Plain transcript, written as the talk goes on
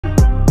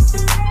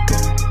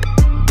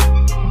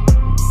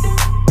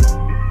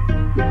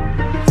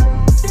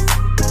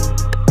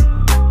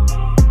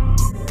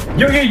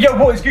Yo,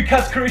 what is good,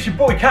 Cad's crew? It's your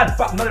boy Cad,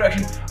 back another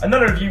reaction,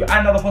 another review,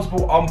 and another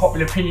possible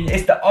unpopular opinion.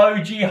 It's the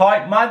OG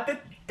hype man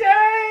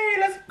today.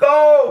 Let's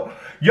go.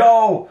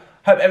 Yo,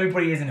 hope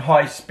everybody is in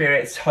high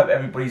spirits. Hope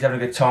everybody's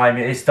having a good time.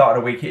 It is start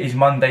of the week. It is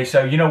Monday,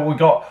 so you know what we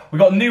got. We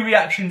got new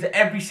reactions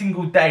every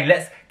single day.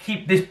 Let's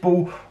keep this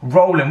ball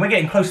rolling. We're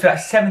getting close to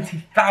that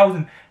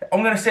 70,000.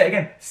 I'm gonna say it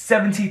again,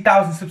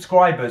 70,000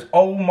 subscribers.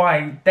 Oh my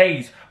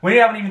days. We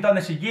haven't even done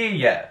this a year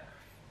yet.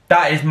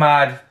 That is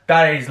mad.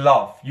 That is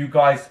love. You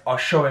guys are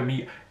showing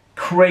me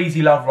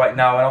crazy love right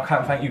now, and I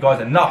can't thank you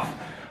guys enough.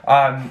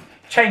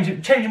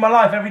 Changing my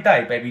life every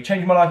day, baby.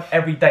 Changing my life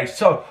every day.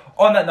 So,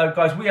 on that note,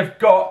 guys, we have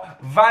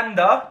got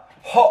Vannda,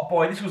 Hot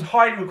Boy. This was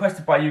highly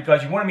requested by you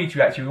guys. You wanted me to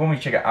react to. You want me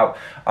to check it out.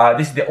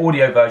 This is the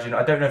audio version.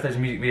 I don't know if there's a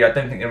music video. I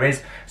don't think there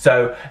is.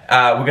 So,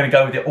 we're going to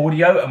go with the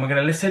audio, and we're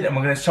going to listen, and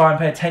we're going to try and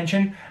pay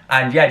attention.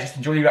 And yeah, just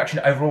enjoy the reaction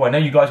overall. I know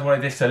you guys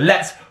wanted this, so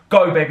let's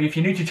go, baby. If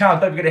you're new to the channel,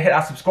 don't forget to hit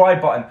that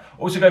subscribe button.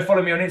 Also, go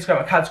follow me on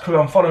Instagram at Cad's Crew.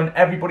 I'm following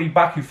everybody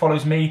back who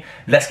follows me.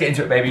 Let's get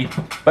into it, baby.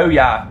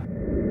 Booyah.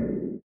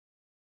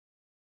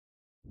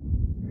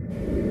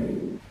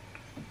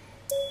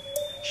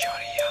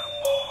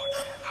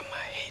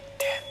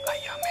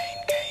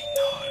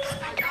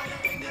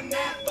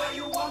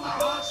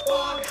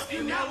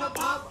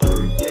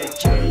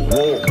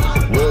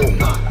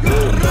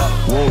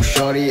 Whoa,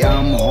 shorty,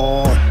 I'm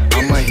hot.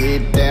 I'ma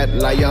hit that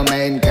like your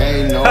man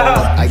can't know.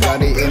 I got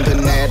the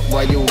internet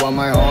while you want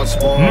my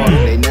hotspot.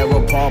 They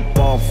never pop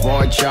off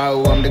for a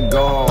child, I'm the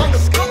god.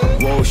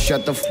 Whoa,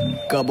 shut the f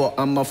up or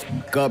I'ma f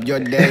up your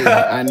day.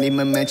 I need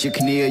my man you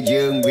clear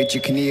young with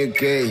you clear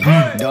gay.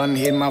 Don't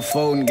hit my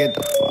phone, get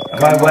the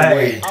fuck out my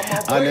way.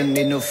 I don't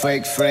need no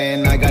fake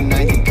friend, I got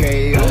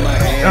 90K on my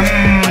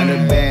hands. I'm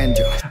a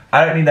banjo.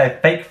 I don't need no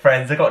fake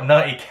friends, I got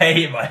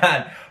 90K in my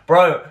hand.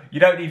 Bro, you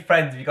don't need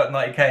friends if you got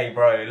 90K,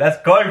 bro. Let's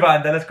go,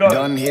 Vannda, let's go.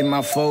 Don't hit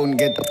my phone,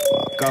 get the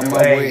fuck out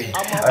my way.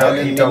 I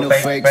don't need no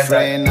fake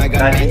friend, I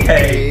got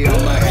 90K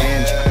on my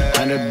hands.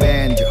 100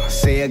 banjo,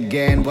 say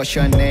again, what's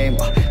your name?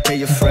 Tell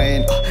your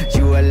friend,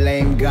 you a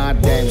lame,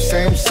 goddamn.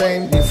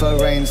 Same,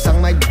 different.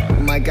 Sung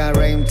my guy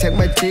rain, take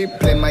my tip,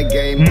 play my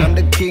game. I'm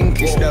the king,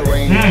 kiss the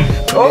ring.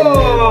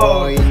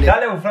 Oh, that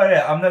little flow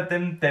there. I'm the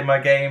dim, my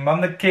game.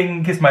 I'm the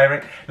king, kiss my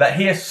ring. Like,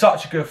 he has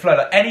such a good flow.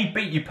 Like, any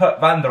beat you put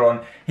Vannda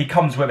on, he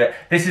comes with it.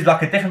 This is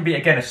like a different beat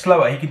again, it's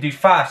slower. He can do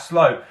fast,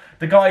 slow.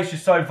 The guy is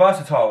just so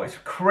versatile. It's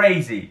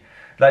crazy.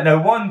 Like, no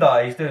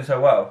wonder he's doing so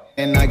well.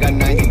 And I got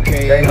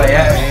 90K on my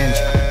hands.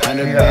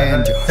 100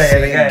 banjo,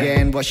 say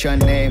again, what's your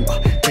name?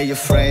 Tell your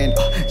friend,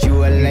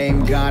 you a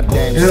lame,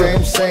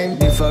 goddamn. Same,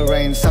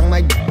 different. Sung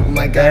my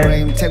guy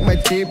rain, take my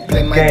tip,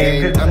 play my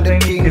game. I'm the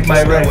king, kiss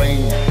my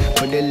ring.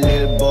 Put the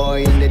little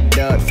boy in the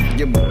dirt.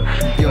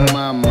 Your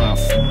mama,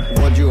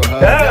 what you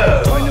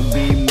heard? Trying to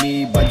be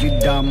me, but you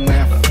dumb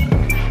man.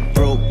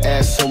 Broke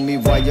ass on me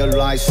while your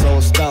life so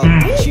stuck.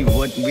 She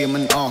would be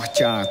man off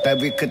cha. Tại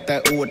vì cứ ta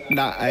uất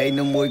đại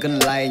nó môi con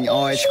lạnh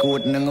oi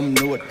scoot nó ngâm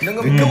nuốt. Vì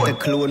cứ ta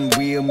khuôn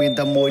vi miền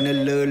ta môi nó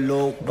lơ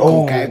lô.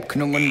 Con kẹp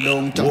không con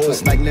đông trong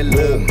first night nó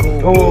lơ.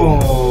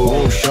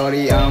 Oh,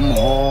 shorty, I'm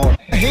hot.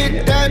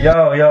 Hit that.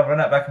 Yo, run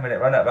that back a minute.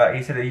 Run that back.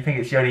 He said that you think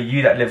it's only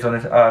you that lives on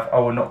this earth. I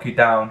will knock you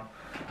down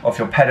off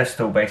your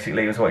pedestal.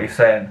 Basically, is what he's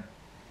saying.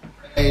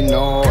 Hey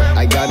no,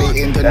 I got the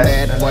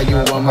internet while you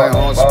want my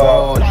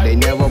hotspot. They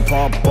never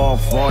pop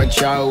off for a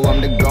child,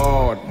 I'm the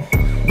god.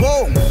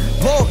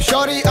 Whoa,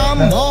 shorty,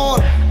 I'm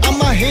hot.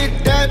 I'ma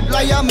hit that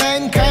like your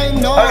man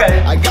can't know.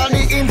 I got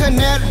the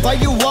internet while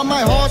you want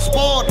my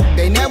hotspot.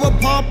 They never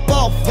pop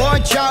off for a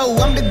child,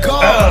 I'm the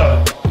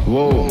god.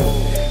 Whoa,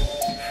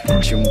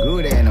 I'm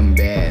good and I'm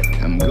bad.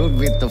 I'm good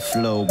with the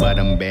flow, but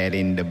I'm bad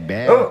in the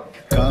bed.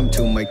 Come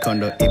to my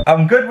condo.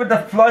 I'm good with the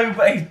flow,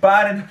 but he's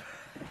bad in.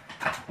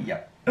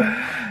 Yeah.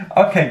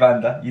 Okay,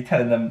 Vannda, you're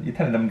telling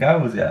them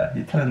girls, yeah?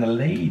 You're telling the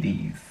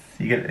ladies.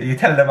 You're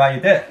telling them how you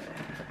did.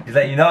 He's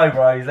letting you know,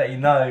 bro. He's letting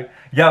you know.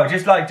 Yo,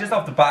 just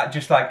off the bat,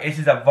 this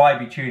is a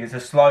vibey tune. It's a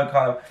slow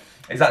kind of,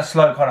 it's that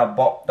slow kind of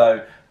bop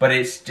though. But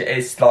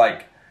it's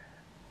like,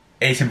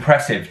 it's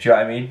impressive. Do you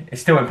know what I mean?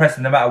 It's still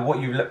impressive no matter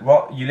what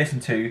you listen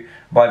to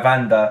by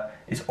Vannda.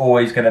 It's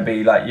always gonna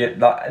be like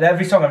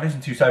every song I've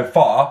listened to so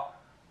far,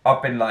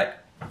 I've been like,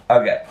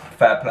 okay,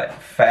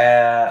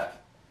 fair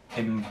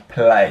in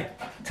play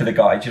to the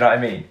guy, do you know what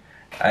I mean?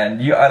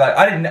 And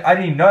I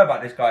didn't even know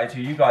about this guy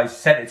until you guys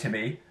sent it to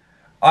me.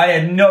 I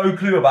had no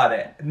clue about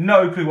it,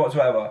 no clue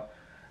whatsoever.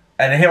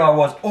 And here I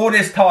was all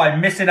this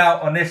time missing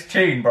out on this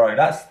tune, bro.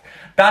 That's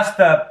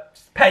the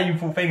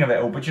painful thing of it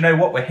all. But you know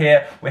what? We're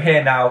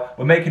here now.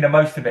 We're making the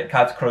most of it,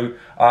 Cad's Crew.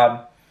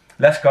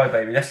 Let's go,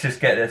 baby. Let's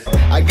just get this.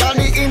 I got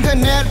the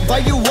internet,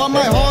 but you want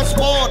my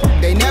hotspot.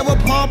 They never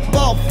pop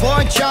off for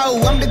a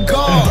child, I'm the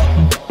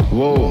god.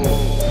 Whoa.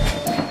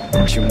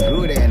 I'm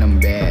good and I'm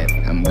bad.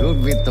 I'm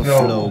good with the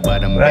flow,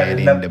 but I'm bad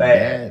in the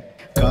bed.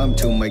 Come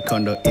to my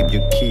condo if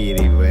you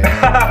kitty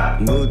well.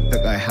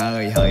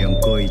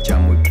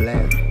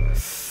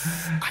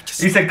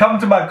 He said, come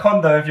to my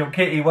condo if your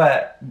kitty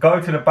wet.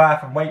 Go to the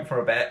bath and wait for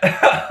a bit.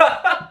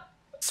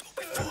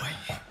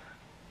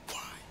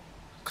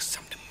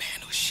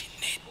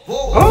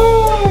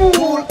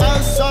 Pool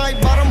outside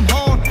bottom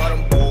hot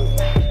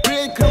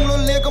Play krung lo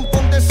le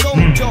kampong te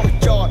som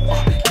jot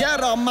Yeah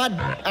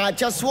I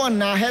just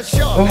wanna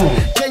headshot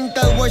Cheng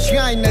tơ was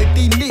ngai nơi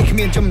ti ni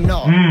khmien chom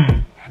no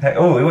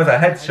Oh, it was a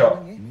headshot.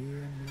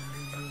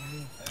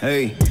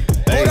 Hey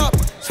Hold up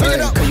Swing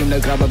it up Cause you know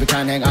grab up the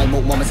can hang out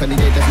Move mama sunny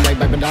day Doesn't like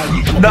back and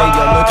down No,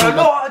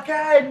 not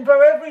again, bro.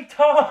 Every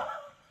time.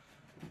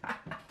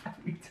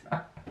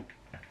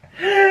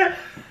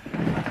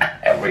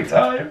 Every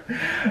time.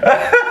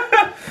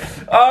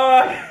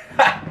 Oh,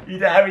 you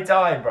do it every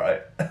time,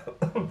 bro.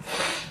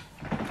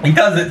 He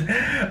does it.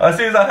 As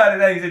soon as I heard it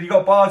then, he said, you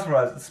got bars for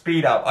us,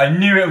 speed up. I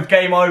knew it was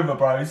game over,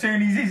 bro. As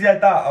soon as he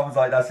said that, I was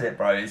like, that's it,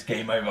 bro, it's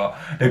game over.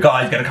 The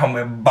guy's gonna come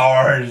with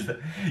bars.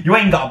 You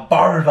ain't got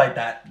bars like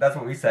that. That's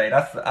what we say.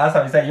 That's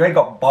how we say, you ain't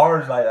got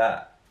bars like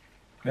that.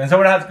 When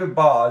someone has good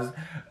bars,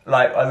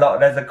 like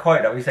there's a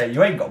quote that we say,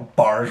 you ain't got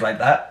bars like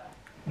that.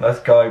 Let's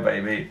go,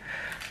 baby.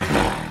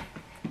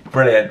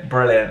 Brilliant,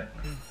 brilliant.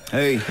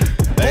 Hey,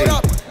 hold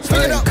up.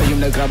 Swing it up. Cause you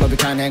know grab up the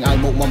can hang out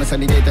Move mama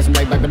sunny day Doesn't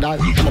like back and down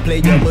I'm a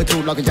player mơ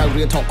through like a young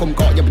real talk Come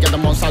caught Yeah but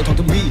I'm on side talk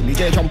to me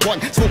DJ trong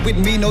point Smoke with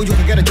me Know you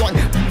can get a joint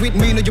With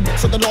me Know you book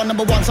So the law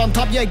number one on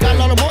top Yeah got a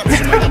lot of more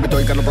This is my time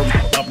Tôi cần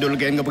up Do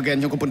again Go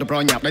again Yung put the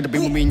pro nhạc Đây là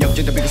bình mình nhập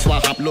Trên the biggest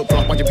swag Hap lộ pro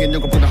Bao nhiêu phiên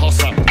Yung put the hot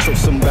slap Chụp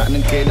xung rạ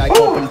Nâng kê lại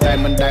Cô bên tay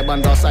Mình đại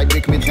bàn đó side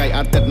Week mình ngày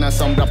át tật Na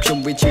xong rap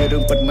chung Vi chia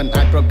rương Bật mình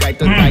ai pro gai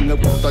Tôi tay ngược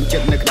Toàn chết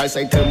Nơi đại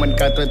say thơ Mình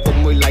ca trời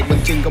tụng mùi lại Mình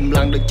chinh cầm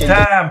lang Được chinh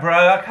Damn, bro,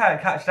 I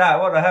can't catch that.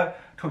 What the hell?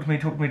 Talk to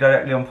me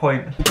directly on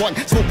point.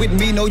 Smoke with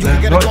me, know you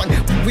can get a joint.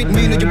 With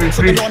me, know you book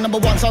so the law number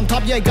one on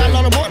top. Yeah, got a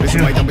lot of more. This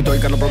is my time. Tôi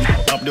cần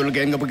up do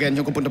again, go again.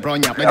 You can put the pro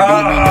nhạc.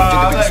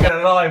 I'm not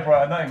gonna lie, bro.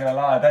 I'm not even gonna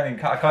lie.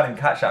 I can't even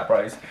catch that,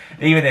 bro.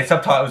 Even the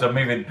subtitles are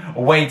moving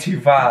way too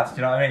fast.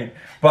 You know what I mean?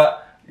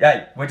 But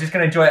yeah, we're just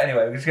gonna enjoy it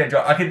anyway. We're just gonna enjoy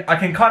it. I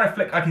can kind of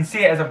flick. I can see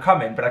it as I'm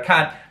coming, but I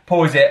can't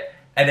pause it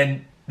and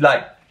then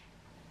like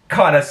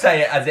kind of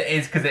say it as it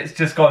is because it's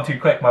just gone too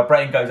quick. My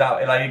brain goes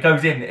out, it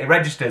goes in, it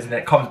registers and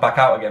it comes back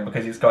out again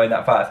because it's going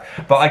that fast.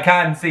 But I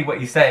can see what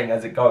he's saying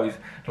as it goes,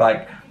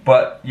 like,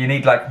 but you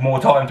need like more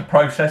time to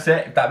process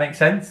it, if that makes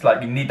sense.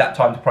 Like you need that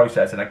time to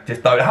process and I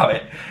just don't have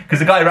it because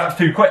the guy raps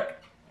too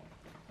quick.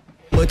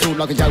 Mơ through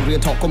like a young real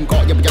talk Come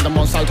caught Yeah but I'm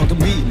on side talk to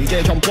me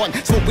DJ trong point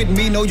Smoke with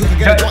me Know you can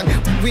get a joint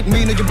With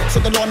me Know you book So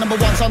the law number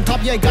one on top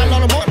Yeah got a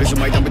lot of more This is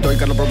my time Tôi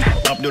cần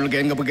up do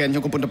again Go again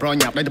Yung put the pro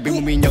nhạc Đây là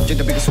bình mình nhập Trên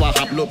the biggest swag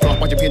Hap lộ pro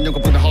Bao nhiêu phiên Yung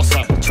put the hot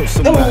slap Chụp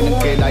xung rạ Nâng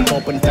kê lại Cô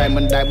bên tay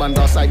Mình đại bàn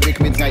đó side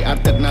Week mình ngày át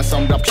tật Na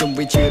xong rap chung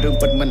Vi chia rương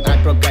Bật mình ai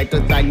pro gai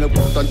Tôi tay ngược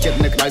Toàn chết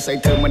Nơi đại say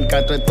thơ Mình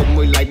ca trời tụng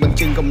mùi lại Mình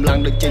chinh cầm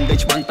lang Được chinh Đây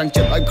chbang tăng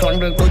chết Ôi khăn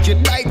rương Đôi chết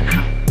đây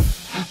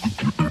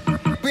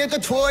Biết cái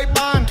thôi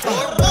bàn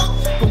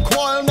Cùng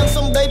khoa nâng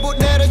xong đây bụi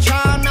nè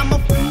chan I'm a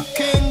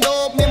king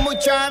dope Nên mùi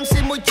chan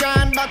Xin mùi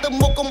chan Đã từng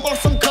một công bó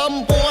sân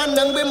khâm Bố anh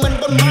nâng biết mình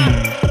bon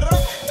man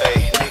Ê,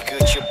 đi cứ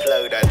chụp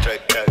lâu đã trời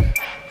cần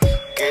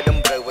Kế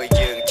đâm rơi với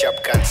dương Chạp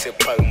càn sự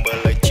phận Mơ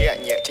lời trẻ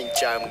nhẹ trên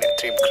trang Nè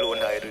dream khuôn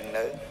hơi rừng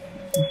nớ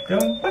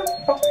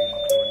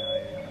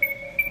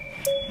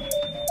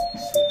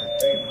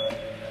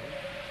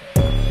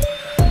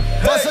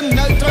Wasn't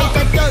no drunk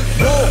at the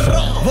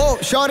Whoa,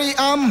 shorty,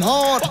 I'm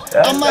hot.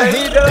 I'ma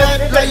hit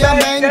that like a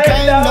man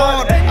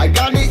cannot. I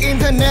got the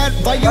internet,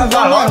 but you want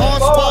my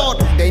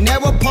hotspot. They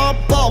never pop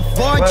off,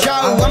 watch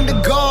out, I'm the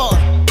god.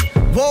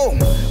 Whoa,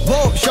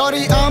 whoa,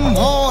 shorty, I'm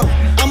hot.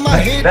 I'ma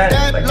hit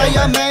that like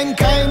a man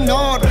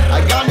cannot.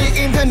 I got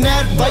the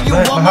internet, but you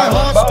want my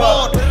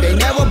hotspot. They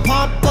never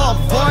pop off,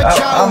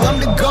 watch out, I'm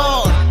the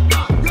god.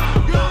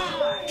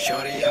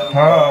 Shorty, I'm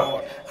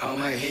hot.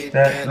 I'ma hit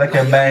that like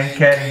a man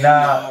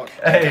cannot.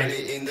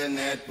 Hey,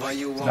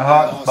 the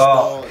hot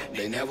spot.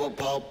 They never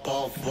pop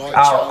off.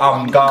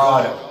 I'm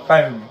God.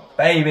 Boom,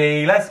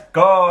 baby. Let's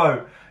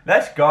go.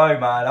 Let's go,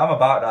 man. I'm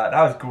about that.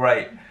 That was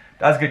great.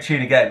 That was a good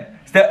tune again.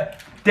 Still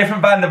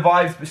different Vannda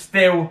vibes, but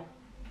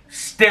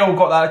still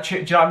got that. Do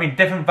you know what I mean?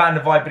 Different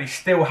Vannda vibe, but he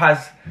still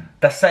has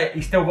the same.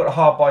 He still got the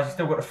hard bars. He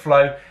still got the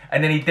flow.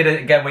 And then he did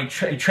it again where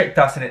he tricked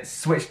us and it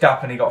switched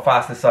up and he got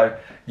faster. So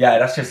yeah,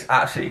 that's just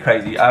absolutely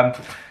crazy.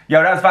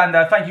 Yo, that was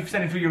Vannda. Thank you for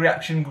sending through your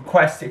reaction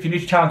requests. If you're new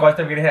to the channel, guys,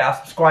 don't forget to hit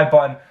that subscribe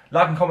button,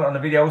 like and comment on the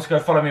video. Also, go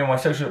follow me on my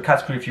social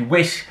category if you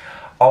wish.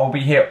 I'll be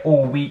here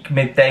all week,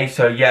 midday.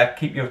 So yeah,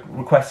 keep your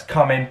requests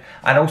coming.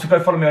 And also go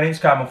follow me on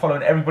Instagram. I'm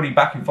following everybody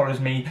back who follows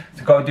me.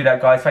 So go do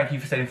that, guys. Thank you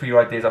for sending through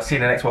your ideas. I'll see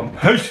you in the next one.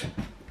 Peace.